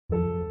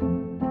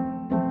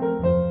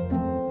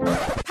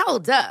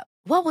Hold up.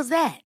 What was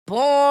that?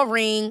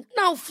 Boring.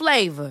 No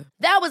flavor.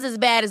 That was as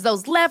bad as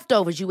those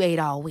leftovers you ate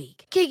all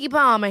week. Keke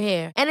Palmer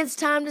here, and it's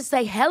time to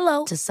say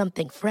hello to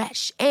something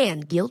fresh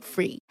and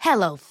guilt-free.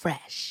 Hello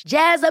Fresh.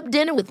 Jazz up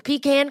dinner with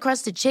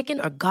pecan-crusted chicken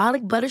or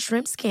garlic butter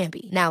shrimp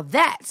scampi. Now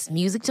that's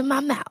music to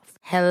my mouth.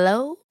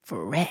 Hello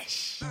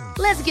Fresh.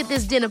 Let's get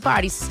this dinner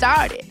party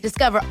started.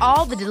 Discover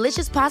all the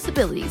delicious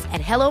possibilities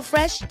at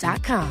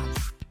hellofresh.com.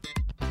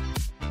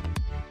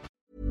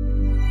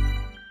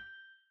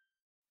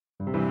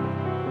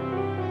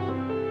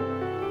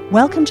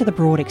 Welcome to The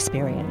Broad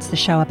Experience, the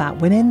show about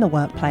women, the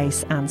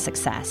workplace and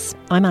success.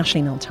 I'm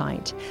Ashley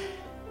Milne-Tyte.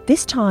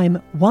 This time,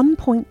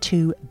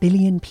 1.2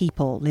 billion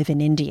people live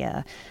in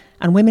India,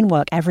 and women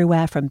work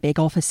everywhere from big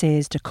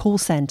offices to call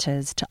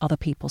centres to other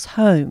people's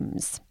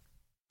homes.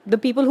 The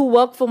people who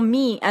work for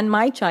me and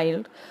my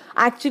child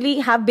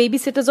actually have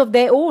babysitters of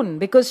their own,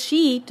 because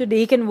she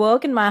today can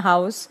work in my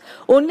house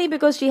only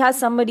because she has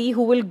somebody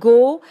who will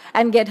go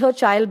and get her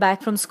child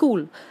back from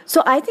school.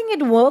 So I think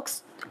it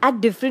works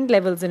at different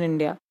levels in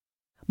India.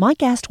 My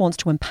guest wants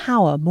to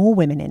empower more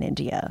women in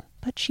India,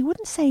 but she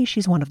wouldn't say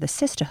she's one of the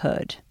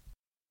sisterhood.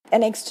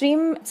 An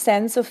extreme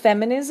sense of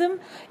feminism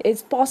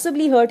is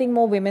possibly hurting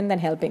more women than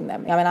helping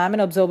them. I mean, I'm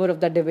an observer of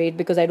that debate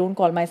because I don't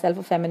call myself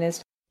a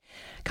feminist.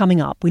 Coming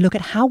up, we look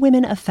at how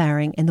women are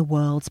faring in the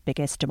world's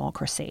biggest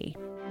democracy.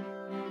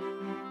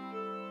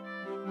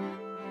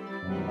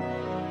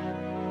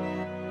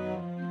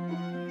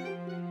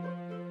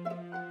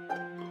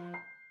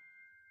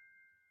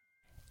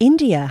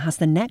 India has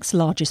the next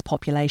largest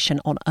population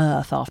on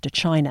Earth after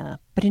China.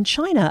 But in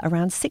China,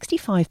 around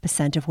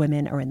 65% of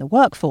women are in the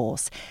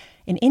workforce.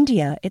 In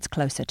India, it's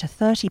closer to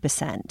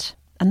 30%.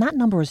 And that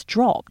number has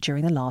dropped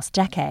during the last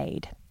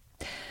decade.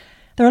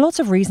 There are lots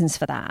of reasons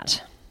for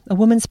that. A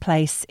woman's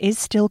place is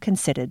still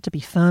considered to be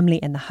firmly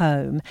in the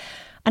home.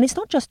 And it's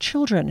not just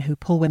children who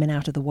pull women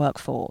out of the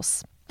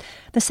workforce.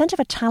 The Centre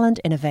for Talent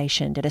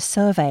Innovation did a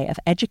survey of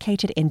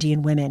educated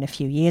Indian women a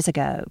few years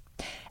ago.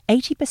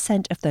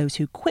 80% of those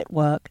who quit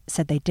work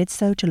said they did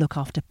so to look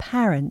after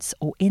parents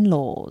or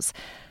in-laws.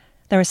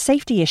 There are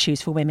safety issues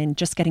for women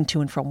just getting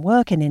to and from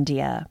work in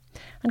India,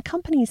 and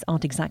companies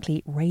aren't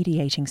exactly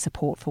radiating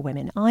support for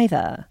women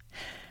either.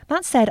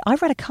 That said,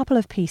 I've read a couple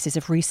of pieces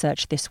of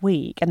research this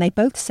week, and they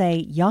both say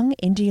young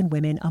Indian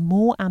women are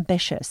more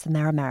ambitious than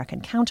their American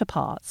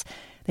counterparts.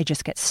 They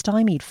just get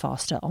stymied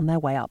faster on their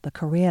way up the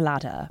career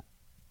ladder.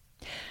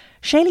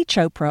 Shaylee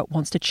Chopra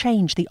wants to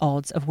change the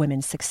odds of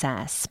women's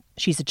success.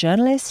 She's a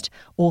journalist,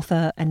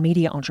 author and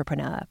media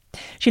entrepreneur.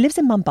 She lives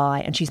in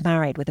Mumbai and she's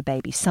married with a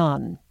baby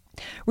son.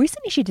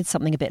 Recently she did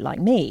something a bit like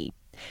me.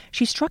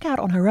 She struck out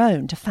on her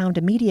own to found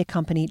a media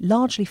company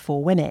largely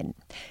for women.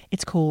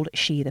 It's called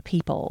She the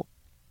People.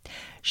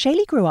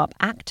 Shaylee grew up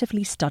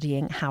actively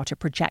studying how to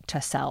project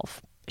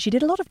herself. She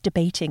did a lot of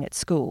debating at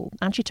school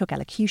and she took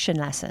elocution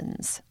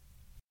lessons.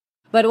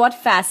 But what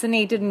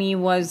fascinated me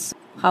was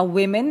how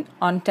women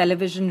on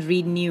television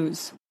read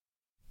news.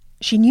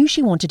 She knew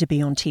she wanted to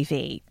be on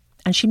TV,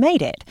 and she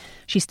made it.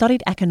 She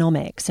studied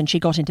economics and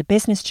she got into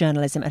business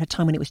journalism at a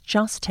time when it was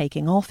just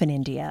taking off in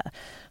India.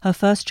 Her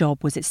first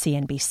job was at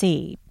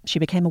CNBC. She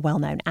became a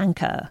well-known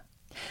anchor.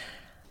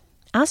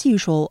 As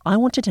usual, I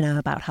wanted to know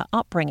about her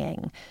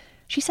upbringing.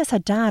 She says her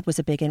dad was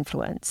a big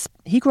influence.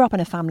 He grew up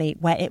in a family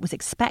where it was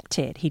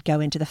expected he'd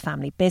go into the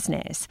family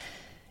business.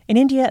 In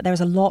India, there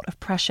is a lot of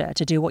pressure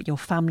to do what your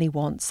family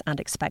wants and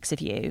expects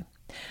of you.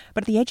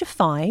 But at the age of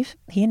 5,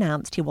 he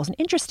announced he wasn't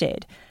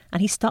interested,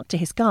 and he stuck to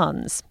his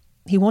guns.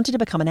 He wanted to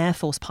become an Air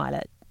Force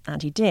pilot,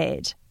 and he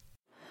did.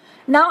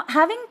 Now,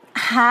 having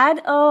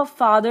had a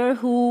father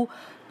who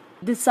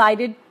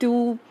decided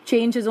to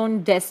change his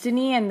own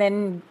destiny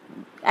and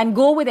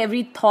go with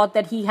every thought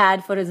that he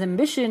had for his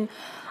ambition,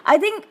 I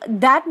think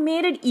that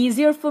made it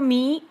easier for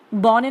me,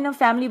 born in a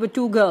family with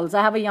 2 girls.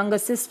 I have a younger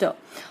sister.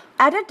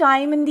 At a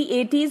time in the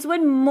 80s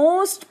when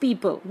most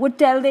people would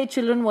tell their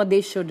children what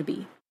they should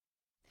be.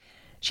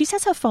 She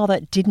says her father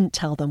didn't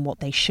tell them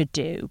what they should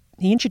do.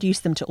 He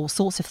introduced them to all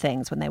sorts of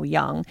things when they were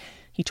young.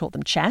 He taught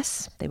them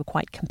chess. They were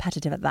quite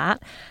competitive at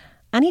that.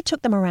 And he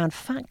took them around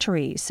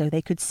factories so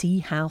they could see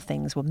how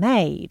things were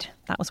made.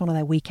 That was one of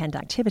their weekend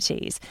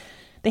activities.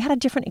 They had a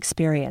different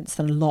experience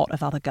than a lot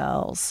of other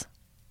girls.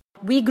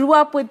 We grew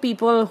up with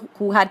people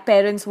who had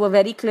parents who were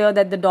very clear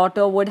that the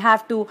daughter would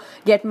have to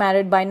get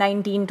married by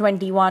 19,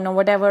 21 or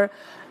whatever.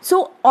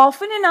 So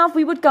often enough,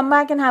 we would come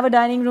back and have a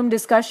dining room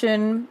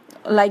discussion,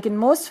 like in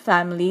most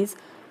families,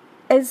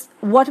 is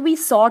what we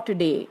saw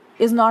today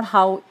is not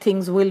how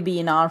things will be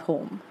in our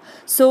home.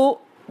 So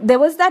there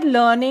was that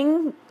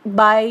learning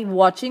by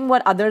watching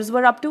what others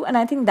were up to. And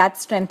I think that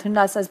strengthened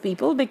us as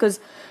people, because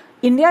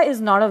India is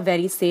not a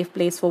very safe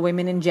place for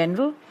women in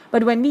general.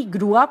 But when we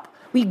grew up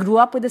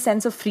with a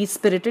sense of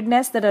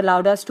free-spiritedness that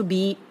allowed us to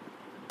be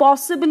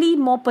possibly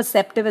more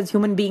perceptive as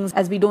human beings,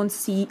 as we don't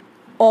see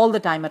all the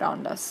time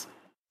around us.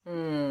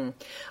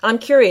 I'm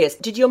curious,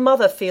 did your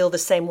mother feel the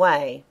same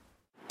way?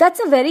 That's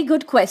a very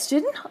good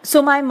question.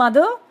 So my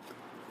mother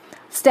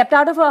stepped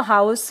out of her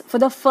house for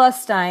the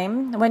first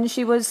time when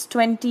she was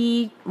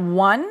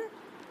 21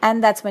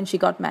 And that's when she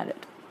got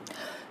married.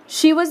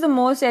 She was the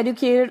most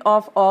educated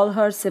of all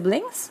her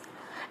siblings.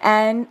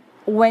 And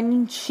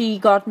when she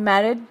got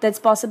married, that's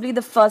possibly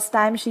the first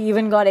time she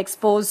even got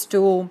exposed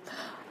to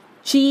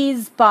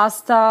cheese,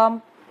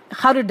 pasta,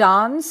 how to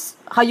dance,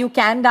 how you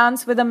can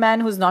dance with a man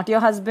who's not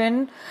your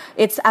husband.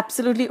 It's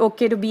absolutely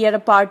okay to be at a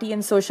party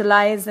and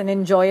socialize and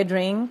enjoy a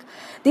drink.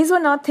 These were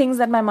not things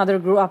that my mother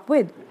grew up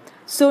with.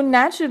 So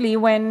naturally,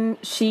 when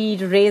she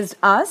raised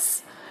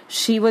us,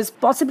 she was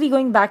possibly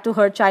going back to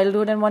her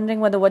childhood and wondering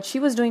whether what she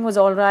was doing was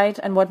all right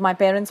and what my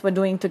parents were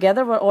doing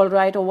together were all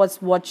right, or was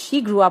what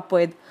she grew up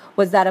with,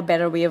 was that a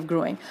better way of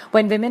growing?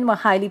 When women were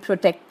highly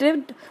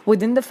protected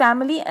within the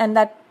family, and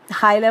that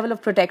high level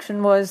of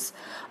protection was,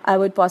 I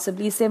would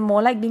possibly say,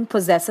 more like being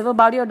possessive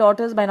about your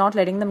daughters by not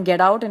letting them get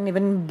out and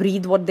even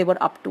breathe what they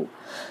were up to.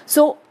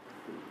 So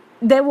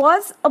there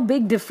was a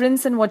big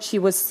difference in what she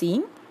was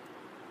seeing.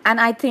 And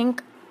I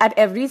think at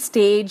every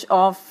stage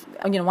of,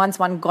 once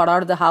one got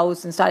out of the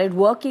house and started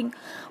working,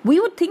 we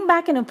would think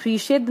back and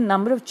appreciate the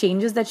number of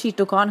changes that she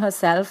took on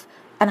herself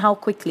and how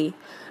quickly.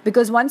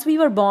 Because once we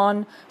were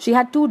born, she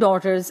had 2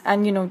 daughters,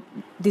 and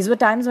these were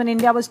times when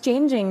India was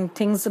changing,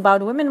 things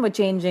about women were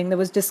changing. There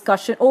was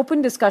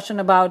open discussion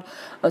about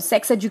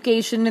sex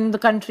education in the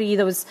country.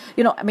 There was,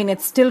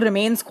 it still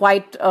remains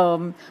quite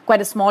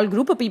a small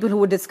group of people who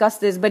would discuss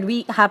this, but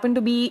we happen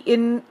to be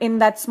in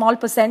that small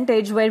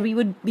percentage where we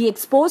would be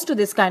exposed to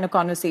this kind of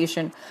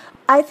conversation.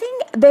 I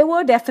think there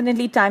were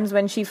definitely times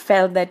when she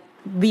felt that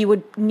we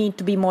would need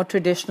to be more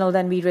traditional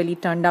than we really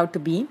turned out to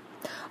be.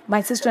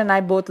 My sister and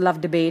I both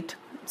love debate.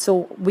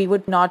 So we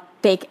would not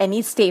take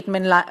any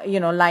statement,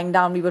 lying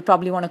down. We would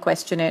probably want to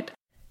question it.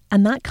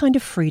 And that kind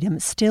of freedom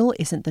still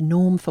isn't the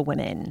norm for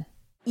women.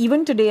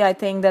 Even today, I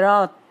think there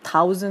are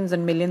thousands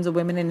and millions of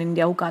women in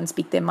India who can't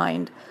speak their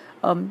mind.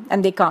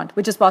 And they can't,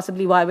 which is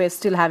possibly why we're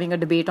still having a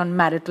debate on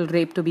marital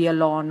rape to be a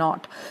law or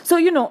not. So,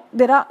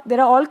 there are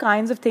all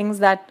kinds of things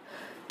that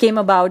came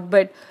about.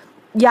 But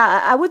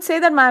yeah, I would say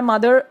that my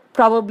mother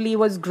probably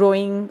was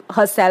growing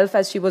herself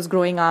as she was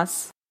growing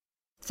us.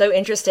 So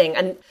interesting.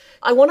 And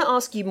I want to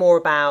ask you more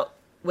about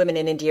women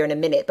in India in a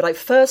minute. But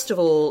first of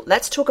all,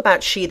 let's talk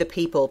about She the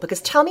People,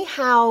 because tell me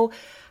how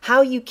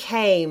you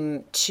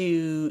came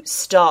to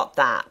start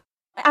that.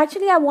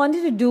 Actually, I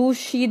wanted to do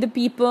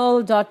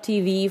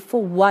shethepeople.tv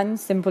for one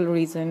simple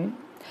reason.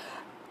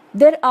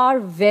 There are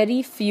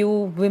very few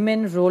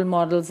women role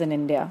models in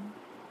India.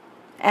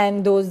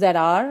 And those that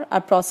are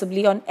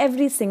possibly on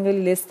every single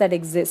list that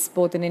exists,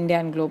 both in India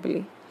and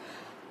globally.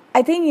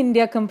 I think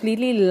India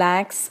completely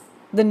lacks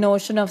the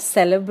notion of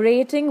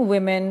celebrating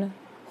women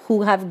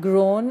who have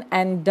grown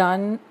and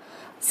done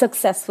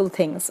successful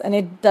things. And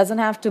it doesn't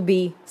have to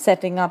be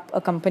setting up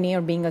a company or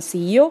being a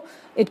CEO.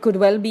 It could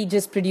well be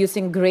just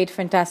producing great,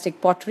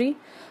 fantastic pottery,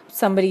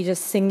 somebody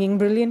just singing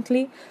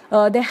brilliantly.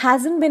 There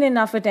hasn't been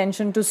enough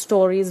attention to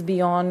stories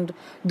beyond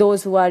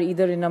those who are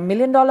either in $1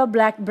 million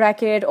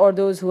bracket or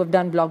those who have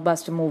done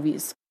blockbuster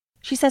movies.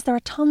 She says there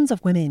are tons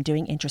of women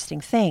doing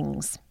interesting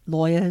things,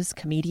 lawyers,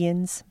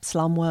 comedians,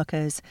 slum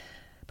workers,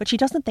 but she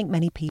doesn't think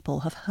many people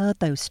have heard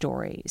those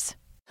stories.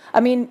 I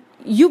mean,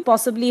 you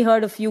possibly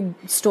heard a few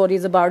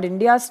stories about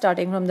India,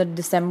 starting from the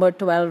December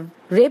 12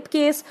 rape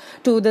case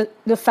to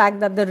the fact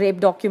that the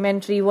rape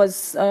documentary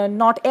was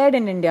not aired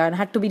in India and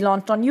had to be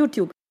launched on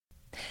YouTube.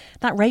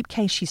 That rape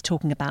case she's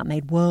talking about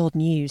made world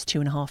news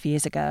 2.5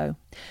 years ago.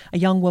 A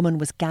young woman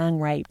was gang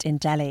raped in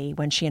Delhi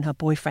when she and her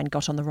boyfriend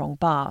got on the wrong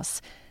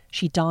bus.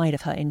 She died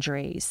of her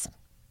injuries.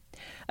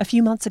 A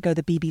few months ago,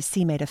 the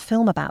BBC made a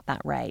film about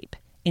that rape.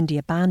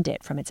 India banned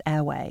it from its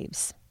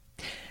airwaves.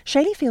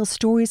 Shaylee feels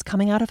stories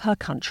coming out of her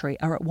country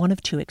are at one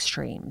of 2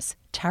 extremes,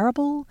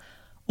 terrible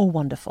or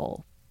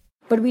wonderful.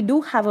 But we do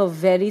have a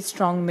very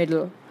strong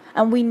middle,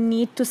 and we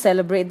need to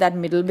celebrate that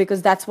middle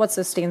because that's what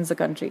sustains the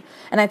country.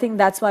 And I think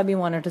that's why we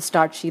wanted to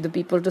start She the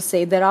People, to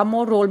say there are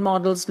more role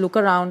models, look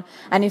around,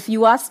 and if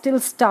you are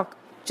still stuck,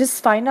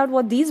 just find out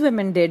what these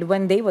women did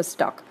when they were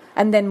stuck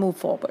and then move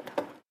forward.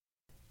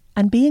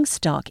 And being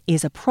stuck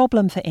is a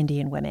problem for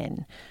Indian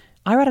women.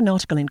 I read an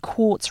article in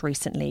Quartz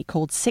recently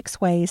called 6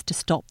 Ways to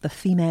Stop the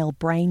Female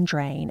Brain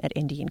Drain at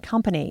Indian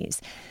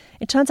Companies.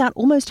 It turns out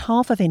almost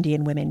half of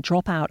Indian women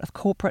drop out of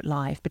corporate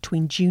life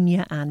between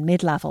junior and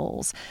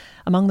mid-levels.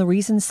 Among the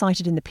reasons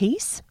cited in the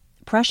piece,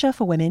 pressure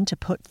for women to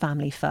put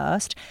family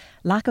first,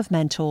 lack of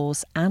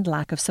mentors, and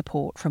lack of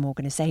support from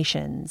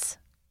organisations.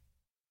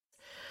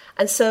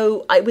 And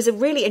so it was a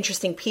really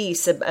interesting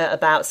piece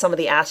about some of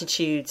the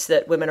attitudes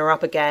that women are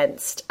up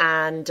against.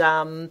 And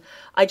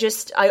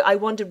I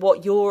wondered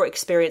what your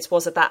experience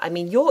was of that. I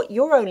mean, you're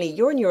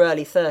in your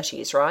early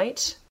 30s,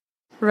 right?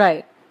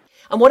 Right.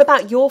 And what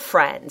about your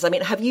friends? I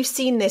mean, have you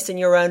seen this in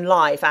your own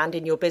life and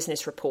in your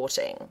business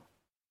reporting?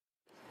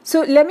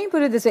 So let me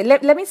put it this way.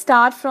 Let me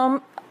start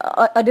from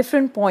a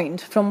different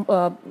point, from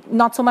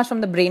not so much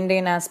from the brain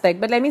drain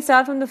aspect, but let me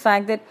start from the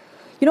fact that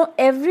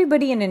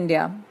everybody in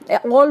India,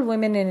 all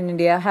women in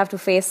India have to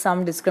face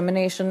some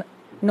discrimination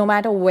no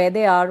matter where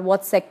they are,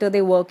 what sector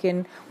they work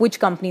in, which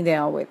company they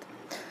are with.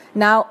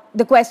 Now,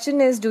 the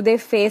question is, do they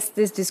face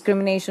this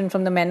discrimination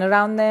from the men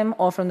around them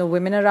or from the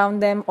women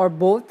around them or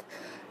both?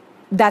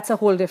 That's a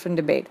whole different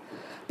debate.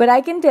 But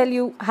I can tell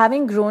you,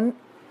 having grown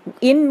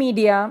in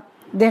media,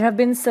 there have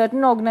been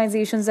certain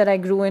organizations that I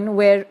grew in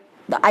where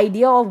the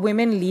idea of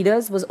women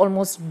leaders was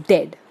almost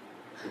dead.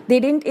 They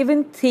didn't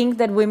even think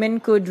that women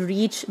could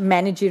reach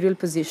managerial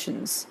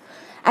positions.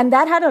 And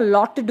that had a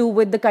lot to do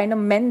with the kind of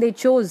men they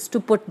chose to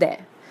put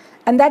there.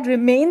 And that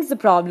remains the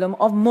problem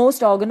of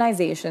most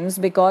organizations,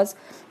 because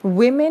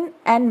women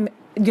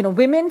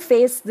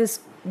face this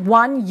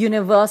one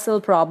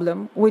universal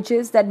problem, which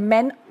is that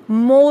men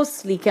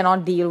mostly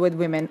cannot deal with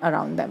women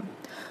around them.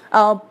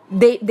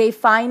 They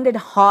find it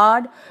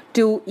hard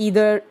to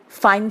either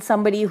find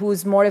somebody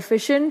who's more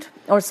efficient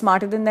or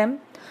smarter than them.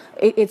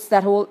 It's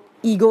that whole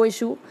ego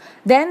issue.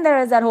 Then there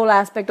is that whole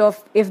aspect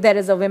of, if there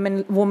is a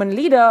woman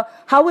leader,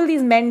 how will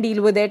these men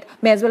deal with it?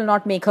 May as well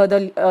not make her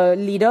the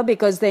leader,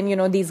 because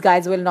then, these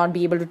guys will not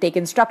be able to take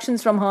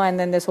instructions from her, and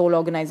then this whole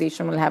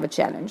organization will have a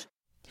challenge.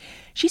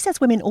 She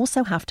says women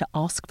also have to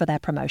ask for their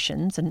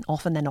promotions, and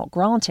often they're not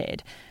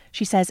granted.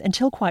 She says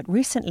until quite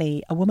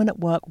recently, a woman at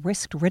work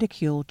risked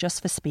ridicule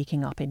just for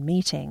speaking up in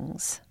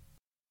meetings.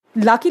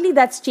 Luckily,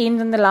 that's changed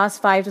in the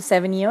last 5 to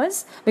 7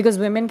 years, because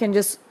women can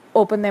just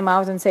open their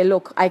mouths and say,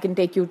 look, I can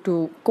take you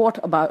to court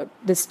about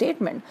this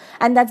statement.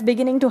 And that's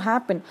beginning to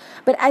happen.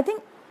 But I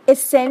think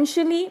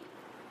essentially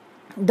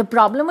the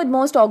problem with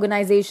most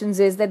organizations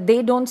is that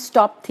they don't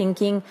stop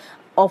thinking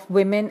of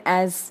women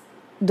as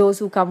those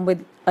who come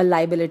with a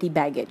liability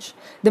baggage.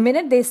 The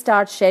minute they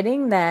start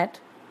shedding that,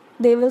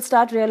 they will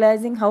start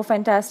realizing how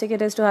fantastic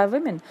it is to have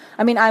women.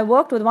 I mean, I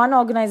worked with one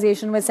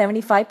organization where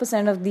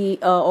 75% of the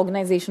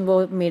organization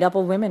were made up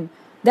of women.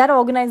 That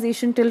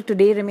organization till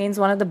today remains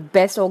one of the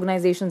best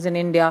organizations in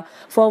India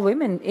for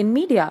women in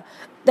media.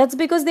 That's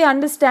because they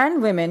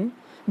understand women.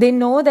 They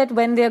know that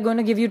when they're going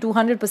to give you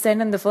 200%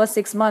 in the first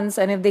 6 months,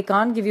 and if they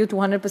can't give you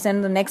 200%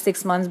 in the next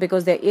 6 months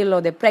because they're ill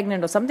or they're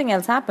pregnant or something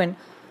else happened,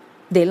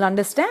 they'll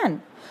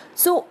understand.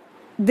 So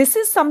this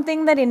is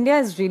something that India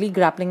is really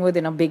grappling with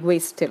in a big way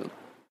still.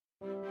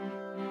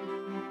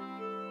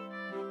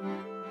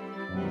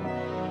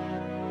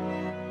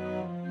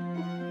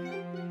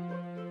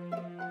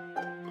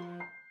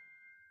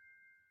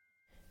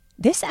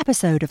 This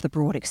episode of The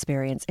Broad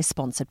Experience is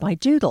sponsored by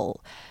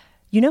Doodle.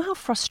 You know how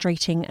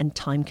frustrating and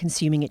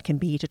time-consuming it can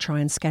be to try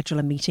and schedule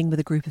a meeting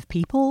with a group of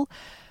people?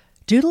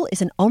 Doodle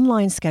is an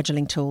online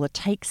scheduling tool that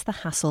takes the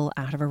hassle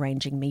out of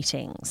arranging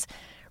meetings.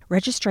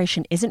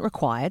 Registration isn't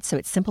required, so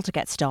it's simple to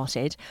get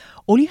started.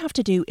 All you have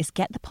to do is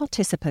get the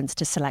participants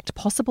to select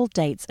possible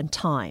dates and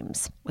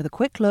times. With a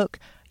quick look,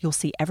 you'll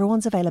see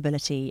everyone's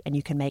availability, and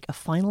you can make a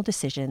final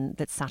decision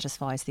that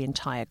satisfies the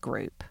entire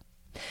group.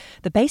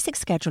 The basic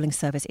scheduling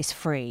service is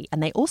free,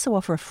 and they also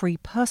offer a free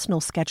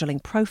personal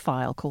scheduling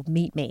profile called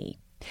Meet Me.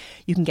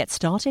 You can get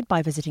started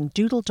by visiting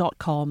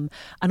doodle.com,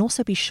 and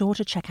also be sure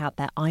to check out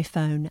their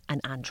iPhone and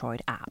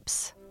Android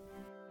apps.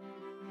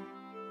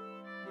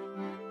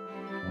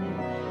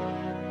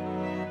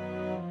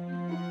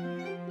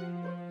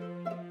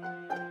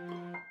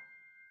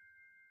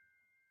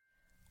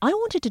 I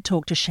wanted to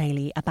talk to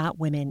Shaylee about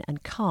women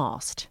and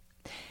caste.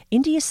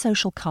 India's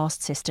social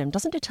caste system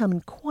doesn't determine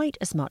quite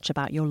as much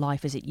about your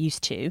life as it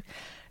used to.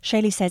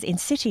 Shaylee says in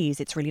cities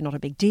it's really not a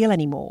big deal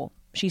anymore.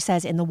 She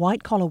says in the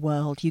white-collar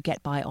world you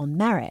get by on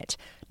merit,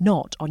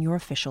 not on your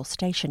official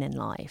station in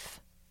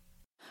life.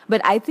 But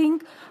I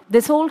think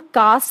this whole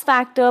caste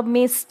factor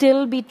may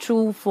still be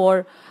true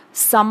for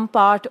some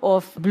part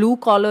of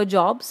blue-collar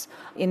jobs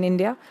in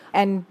India,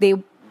 and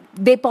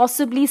they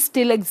possibly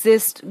still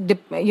exist,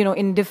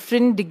 in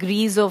different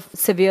degrees of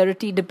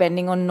severity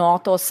depending on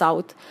north or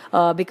south,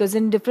 because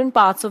in different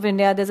parts of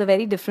India, there's a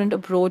very different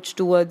approach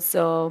towards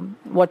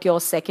what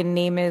your second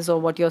name is or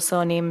what your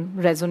surname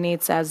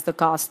resonates as the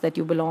caste that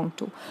you belong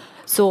to.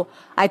 So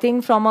I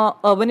think from an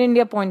urban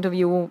India point of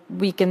view,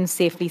 we can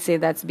safely say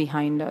that's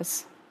behind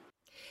us.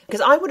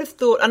 Because I would have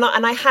thought, and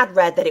I had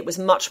read that it was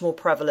much more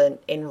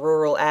prevalent in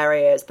rural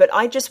areas, but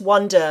I just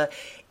wonder,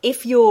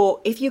 if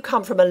you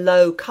come from a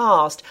low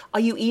caste, are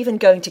you even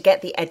going to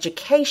get the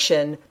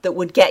education that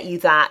would get you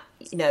that,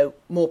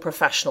 more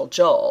professional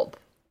job?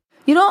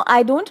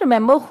 I don't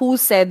remember who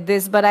said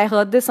this, but I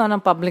heard this on a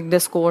public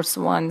discourse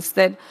once,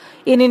 that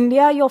in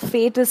India, your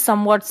fate is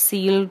somewhat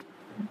sealed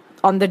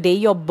on the day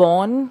you're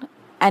born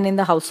and in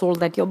the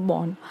household that you're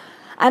born.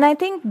 And I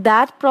think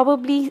that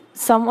probably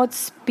somewhat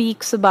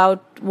speaks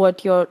about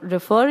what you're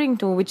referring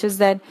to, which is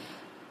that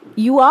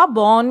you are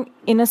born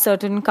in a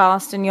certain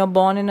caste and you're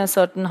born in a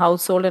certain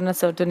household and a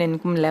certain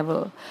income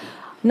level.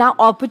 Now,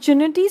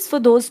 opportunities for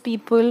those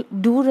people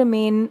do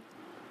remain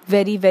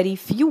very, very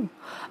few.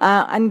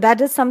 And that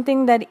is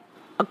something that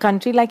a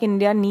country like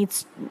India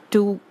needs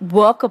to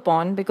work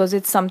upon, because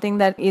it's something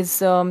that is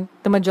the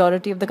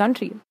majority of the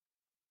country.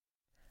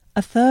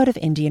 A third of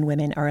Indian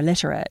women are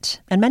illiterate,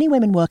 and many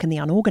women work in the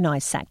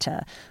unorganised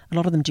sector. A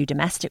lot of them do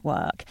domestic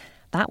work.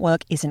 That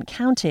work isn't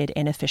counted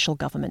in official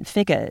government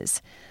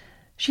figures.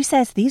 She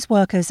says these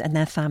workers and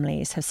their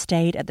families have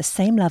stayed at the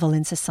same level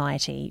in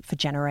society for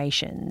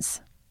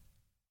generations.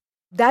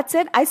 That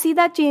said, I see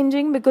that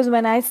changing because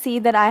when I see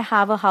that I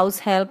have a house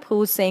help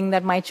who's saying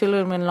that my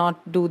children will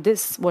not do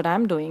this, what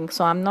I'm doing,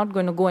 so I'm not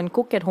going to go and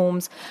cook at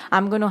homes.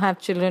 I'm going to have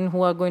children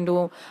who are going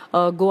to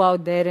go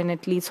out there and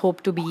at least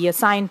hope to be a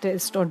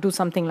scientist or do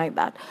something like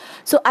that.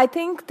 So I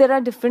think there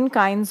are different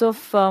kinds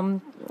of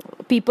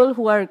people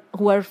who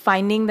are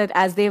finding that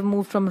as they've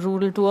moved from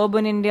rural to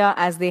urban India,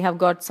 as they have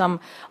got some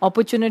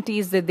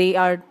opportunities, that they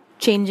are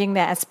changing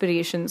their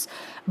aspirations.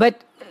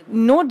 But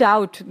no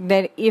doubt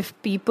that if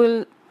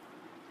people,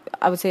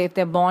 I would say if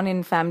they're born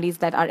in families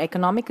that are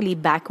economically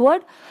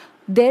backward,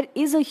 there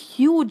is a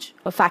huge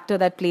factor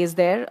that plays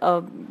there,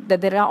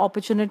 that there are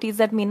opportunities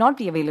that may not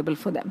be available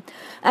for them.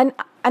 And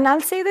I'll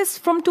say this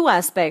from two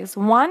aspects.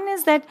 One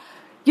is that,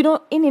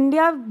 in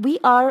India, we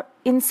are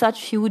in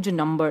such huge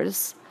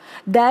numbers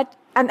that,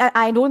 and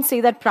I don't say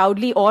that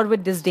proudly or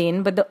with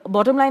disdain, but the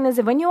bottom line is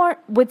that when you are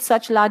with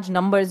such large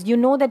numbers, you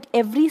know that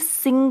every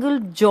single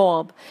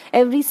job,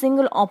 every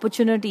single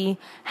opportunity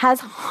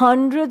has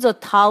hundreds or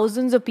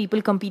thousands of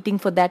people competing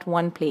for that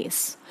one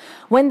place.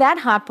 When that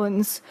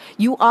happens,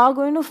 you are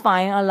going to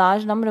find a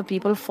large number of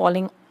people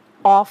falling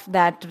off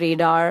that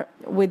radar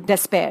with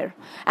despair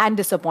and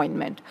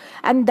disappointment.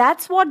 And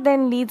that's what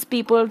then leads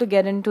people to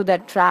get into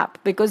that trap,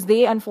 because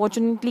they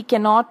unfortunately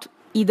cannot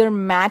either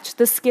match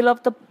the skill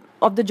of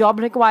the job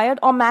required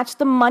or match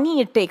the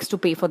money it takes to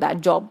pay for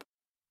that job.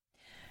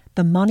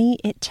 The money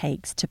it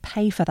takes to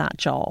pay for that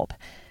job.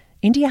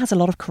 India has a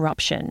lot of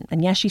corruption,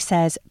 and yes, she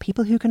says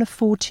people who can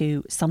afford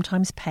to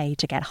sometimes pay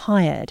to get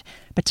hired,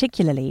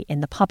 particularly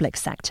in the public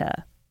sector.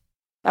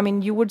 I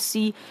mean, you would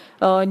see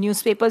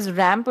newspapers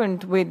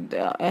rampant with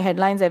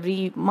headlines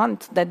every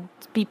month that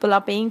people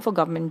are paying for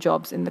government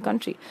jobs in the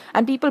country.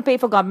 And people pay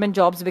for government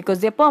jobs because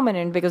they're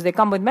permanent, because they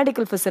come with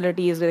medical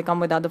facilities, they come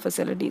with other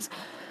facilities.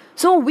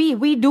 So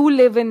we do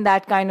live in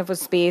that kind of a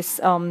space.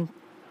 And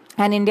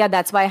India,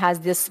 that's why,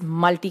 has this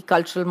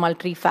multicultural,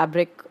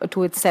 multi-fabric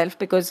to itself,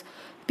 because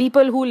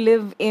people who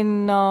live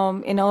in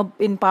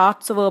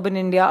parts of urban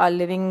India are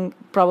living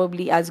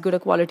probably as good a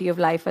quality of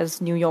life as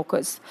New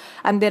Yorkers.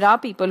 And there are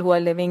people who are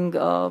living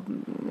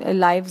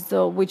lives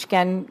which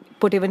can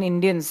put even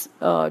Indians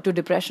to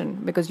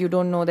depression, because you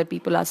don't know that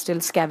people are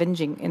still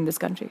scavenging in this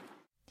country.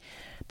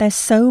 There's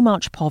so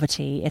much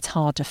poverty, it's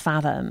hard to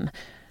fathom.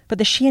 But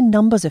the sheer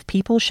numbers of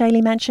people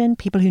Shaylee mentioned,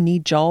 people who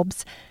need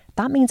jobs,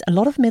 that means a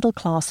lot of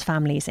middle-class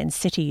families in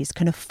cities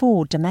can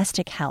afford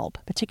domestic help,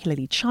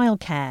 particularly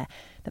childcare,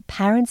 that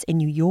parents in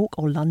New York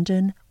or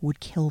London would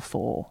kill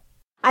for.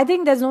 I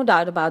think there's no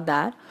doubt about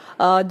that,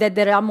 that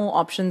there are more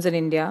options in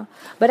India.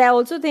 But I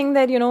also think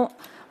that,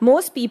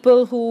 most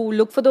people who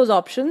look for those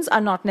options are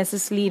not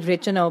necessarily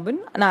rich and urban.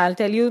 And I'll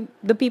tell you,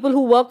 the people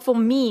who work for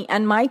me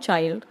and my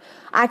child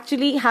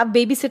actually have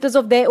babysitters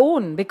of their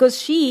own,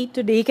 because she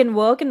today can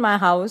work in my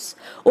house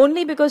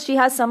only because she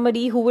has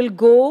somebody who will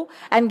go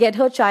and get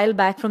her child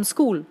back from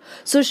school.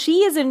 So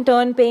she is in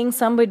turn paying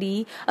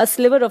somebody a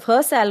sliver of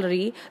her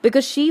salary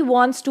because she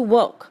wants to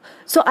work.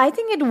 So I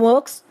think it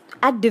works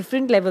at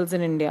different levels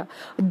in India.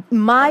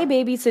 My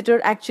babysitter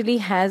actually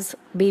has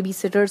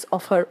babysitters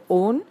of her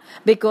own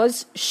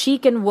because she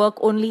can work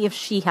only if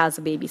she has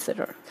a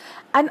babysitter.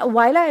 And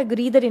while I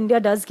agree that India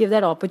does give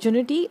that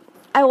opportunity,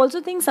 I also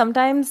think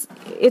sometimes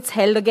it's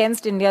held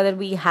against India that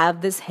we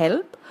have this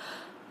help.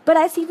 But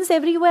I see this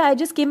everywhere. I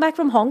just came back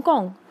from Hong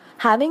Kong.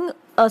 Having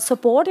a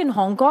support in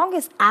Hong Kong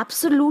is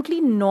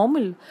absolutely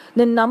normal.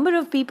 The number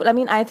of people,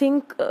 I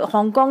think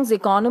Hong Kong's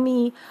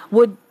economy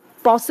would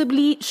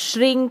possibly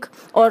shrink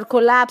or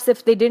collapse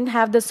if they didn't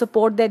have the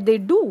support that they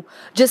do,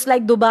 just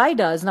like Dubai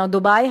does. Now,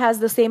 Dubai has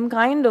the same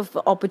kind of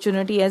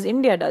opportunity as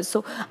India does.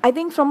 So I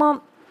think from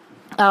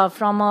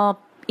a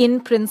in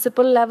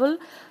principle level,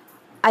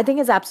 I think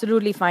it's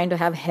absolutely fine to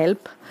have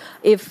help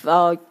if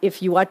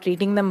you are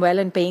treating them well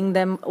and paying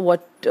them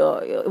what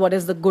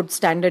is the good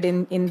standard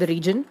in the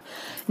region.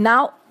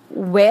 Now,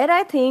 where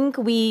I think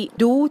we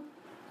do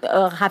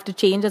have to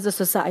change as a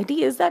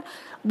society is that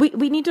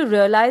we need to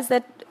realize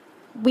that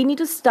we need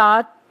to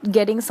start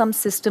getting some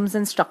systems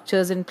and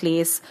structures in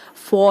place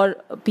for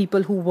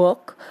people who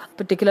work,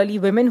 particularly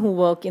women who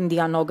work in the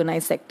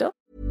unorganized sector.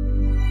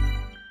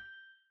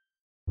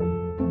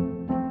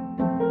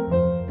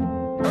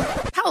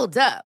 Hold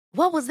up.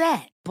 What was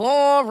that?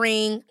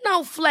 Boring.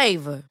 No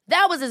flavor.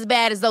 That was as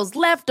bad as those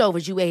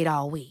leftovers you ate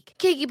all week.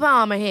 Keke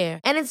Palmer here,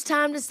 and it's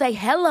time to say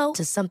hello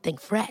to something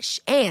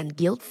fresh and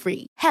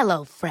guilt-free.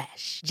 Hello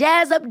Fresh.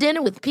 Jazz up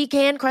dinner with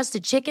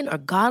pecan-crusted chicken or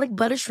garlic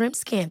butter shrimp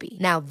scampi.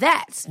 Now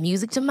that's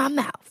music to my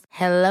mouth.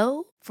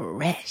 Hello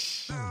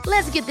Fresh.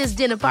 Let's get this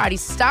dinner party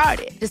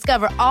started.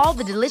 Discover all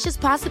the delicious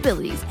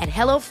possibilities at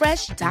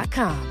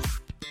HelloFresh.com.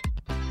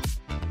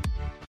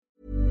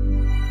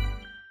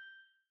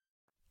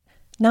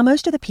 Now,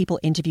 most of the people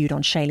interviewed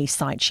on Shaylee's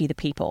site, She the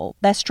People,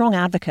 they're strong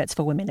advocates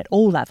for women at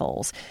all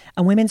levels,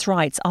 and women's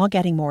rights are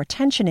getting more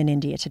attention in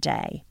India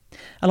today.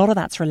 A lot of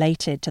that's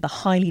related to the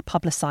highly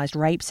publicised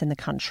rapes in the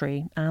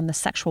country and the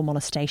sexual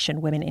molestation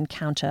women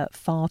encounter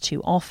far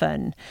too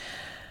often.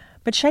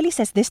 But Shaylee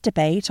says this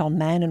debate on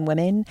men and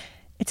women,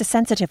 It's a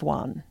sensitive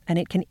one, and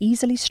it can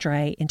easily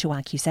stray into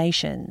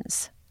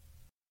accusations.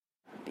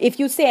 If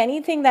you say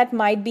anything that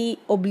might be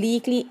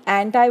obliquely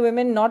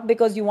anti-women, not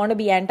because you want to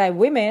be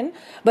anti-women,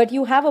 but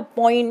you have a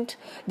point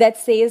that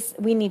says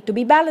we need to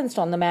be balanced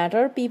on the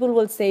matter, people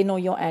will say, no,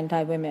 you're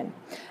anti-women.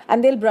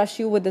 And they'll brush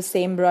you with the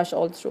same brush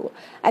all through.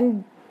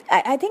 And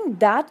I think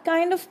that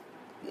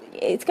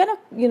it's kind of,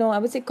 I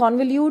would say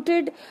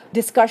convoluted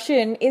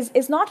discussion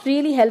is not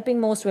really helping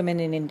most women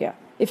in India,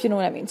 if you know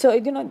what I mean. So,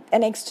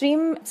 an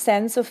extreme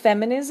sense of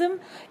feminism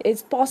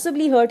is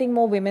possibly hurting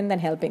more women than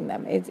helping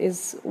them. It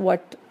is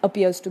what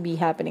appears to be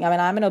happening. I mean,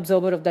 I'm an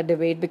observer of that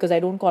debate because I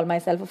don't call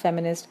myself a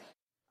feminist.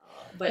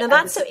 But now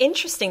that's so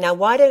interesting. Now,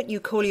 why don't you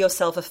call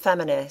yourself a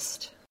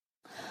feminist?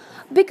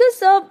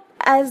 Because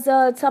as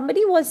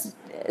somebody was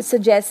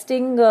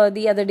suggesting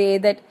the other day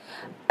that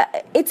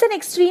it's an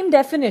extreme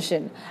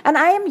definition. And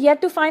I am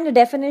yet to find a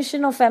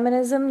definition of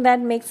feminism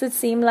that makes it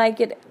seem like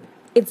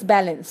it's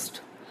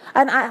balanced.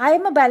 And I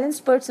am a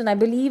balanced person. I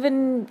believe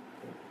in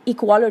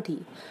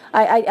equality.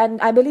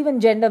 I believe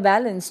in gender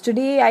balance.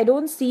 Today, I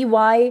don't see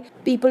why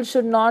people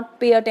should not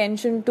pay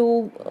attention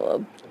to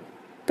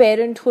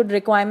parenthood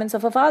requirements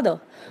of a father.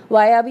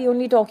 Why are we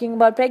only talking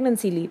about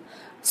pregnancy leave?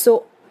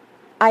 So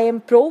I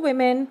am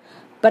pro-women,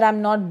 but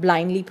I'm not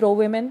blindly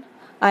pro-women.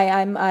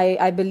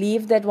 I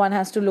believe that one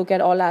has to look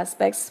at all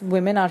aspects.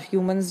 Women are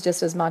humans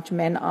just as much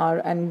men are,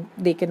 and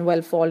they can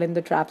well fall in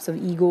the traps of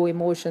ego,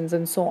 emotions,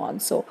 and so on.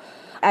 So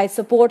I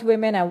support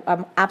women.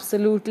 I'm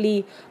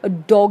absolutely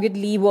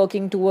doggedly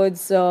working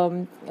towards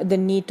the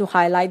need to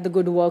highlight the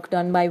good work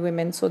done by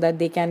women so that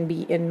they can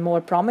be in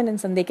more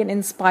prominence and they can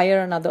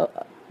inspire another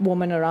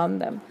woman around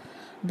them.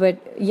 But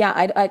yeah,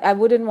 I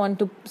wouldn't want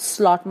to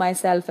slot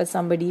myself as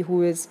somebody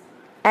who is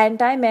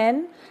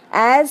anti-men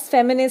as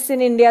feminists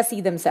in India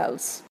see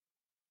themselves.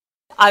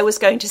 I was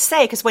going to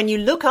say, because when you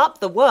look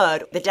up the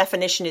word, the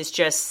definition is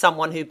just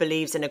someone who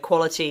believes in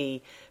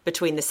equality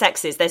between the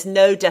sexes. There's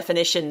no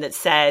definition that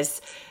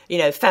says,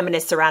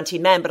 feminists are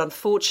anti-men, but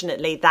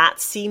unfortunately that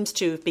seems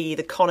to be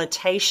the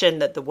connotation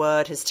that the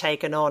word has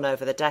taken on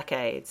over the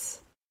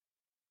decades.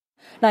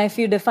 Now, if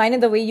you define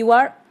it the way you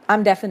are,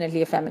 I'm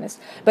definitely a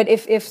feminist. But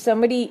if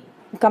somebody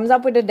comes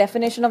up with a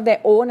definition of their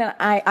own, and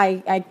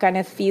I kind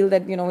of feel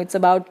that, it's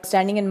about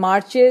standing in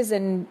marches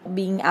and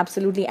being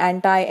absolutely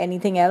anti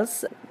anything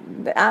else,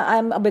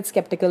 I'm a bit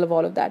skeptical of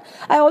all of that.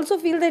 I also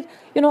feel that,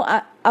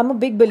 I'm a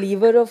big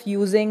believer of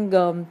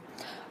using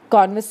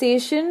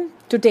conversation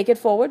to take it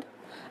forward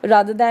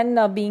rather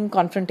than being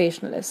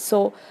confrontationalist.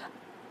 So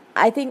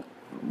I think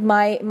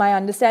my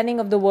understanding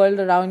of the world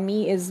around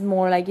me is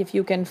more like if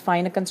you can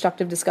find a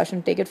constructive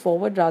discussion, take it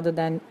forward rather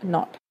than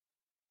not.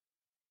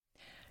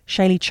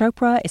 Shaylee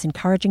Chopra is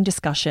encouraging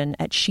discussion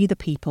at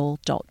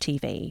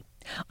shethepeople.tv.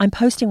 I'm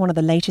posting one of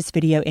the latest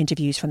video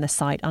interviews from the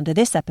site under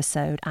this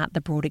episode at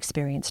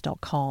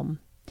thebroadexperience.com.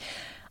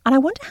 And I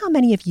wonder how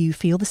many of you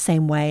feel the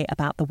same way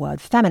about the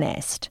word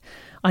feminist.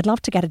 I'd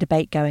love to get a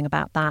debate going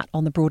about that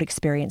on the Broad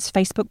Experience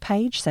Facebook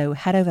page, so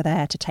head over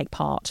there to take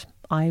part.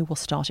 I will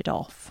start it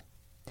off.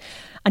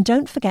 And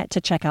don't forget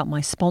to check out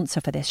my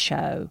sponsor for this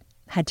show.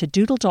 Head to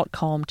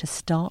doodle.com to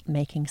start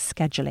making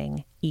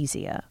scheduling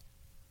easier.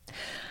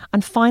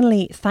 And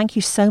finally, thank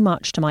you so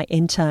much to my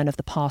intern of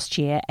the past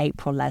year,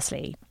 April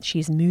Leslie.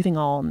 She's moving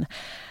on.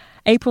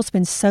 April's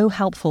been so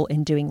helpful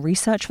in doing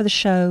research for the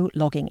show,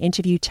 logging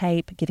interview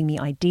tape, giving me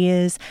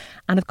ideas,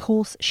 and of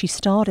course, she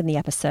starred in the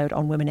episode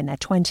on women in their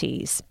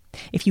 20s.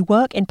 If you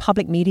work in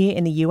public media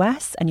in the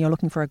US and you're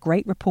looking for a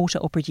great reporter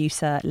or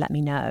producer, let me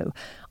know.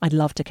 I'd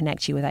love to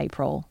connect you with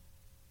April.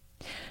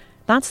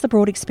 That's the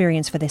Broad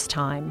Experience for this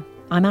time.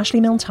 I'm Ashley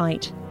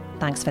Milne-Tyte.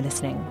 Thanks for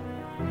listening.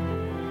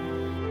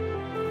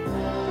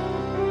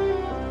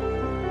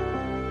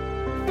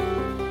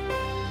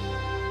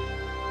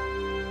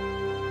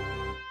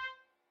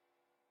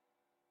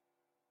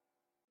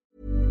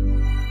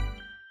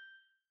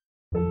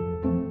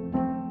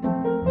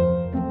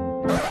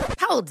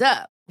 Hold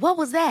up. What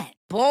was that?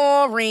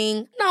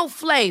 Boring. No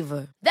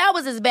flavor. That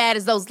was as bad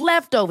as those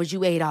leftovers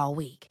you ate all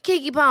week.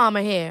 Keke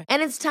Palmer here,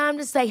 and it's time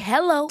to say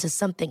hello to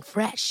something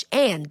fresh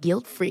and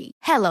guilt-free.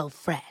 Hello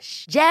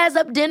Fresh. Jazz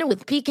up dinner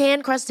with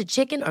pecan-crusted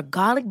chicken or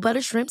garlic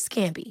butter shrimp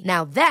scampi.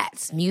 Now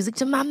that's music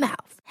to my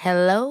mouth.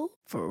 Hello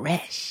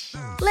Fresh.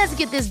 Let's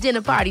get this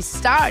dinner party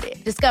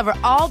started. Discover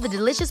all the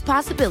delicious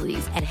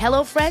possibilities at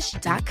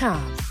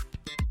hellofresh.com.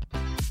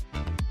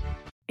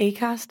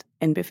 Acast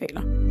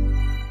anbefaler.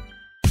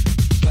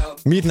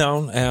 Mit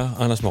navn er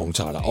Anders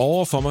Morgenthaler.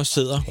 Overfor mig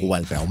sidder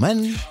Roald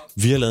Bergmann.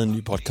 Vi har lavet en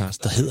ny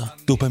podcast, der hedder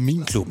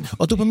Dopaminklubben.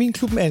 Og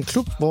Dopaminklubben er en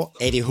klub, hvor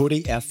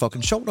ADHD er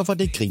fucking sjovt, og hvor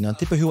det griner.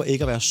 Det behøver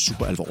ikke at være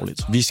super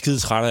alvorligt. Vi er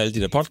skidetrætte af alle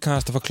de der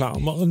podcasts, der forklarer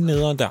mig og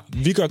nederen der.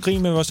 Vi gør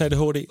grin med vores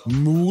ADHD.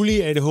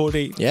 Mulig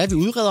ADHD. Ja, vi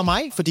udreder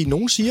mig, fordi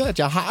nogen siger, at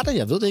jeg har det.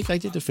 Jeg ved det ikke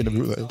rigtigt, det finder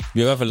vi ud af. Vi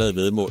har i hvert fald lavet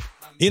væddemål.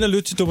 Ind og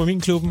lyt til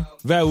Dopaminklubben.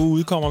 Hver uge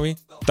udkommer vi.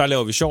 Der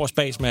laver vi sjov og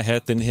spas med at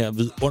have den her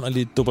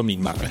vidunderlige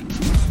dopaminmangel.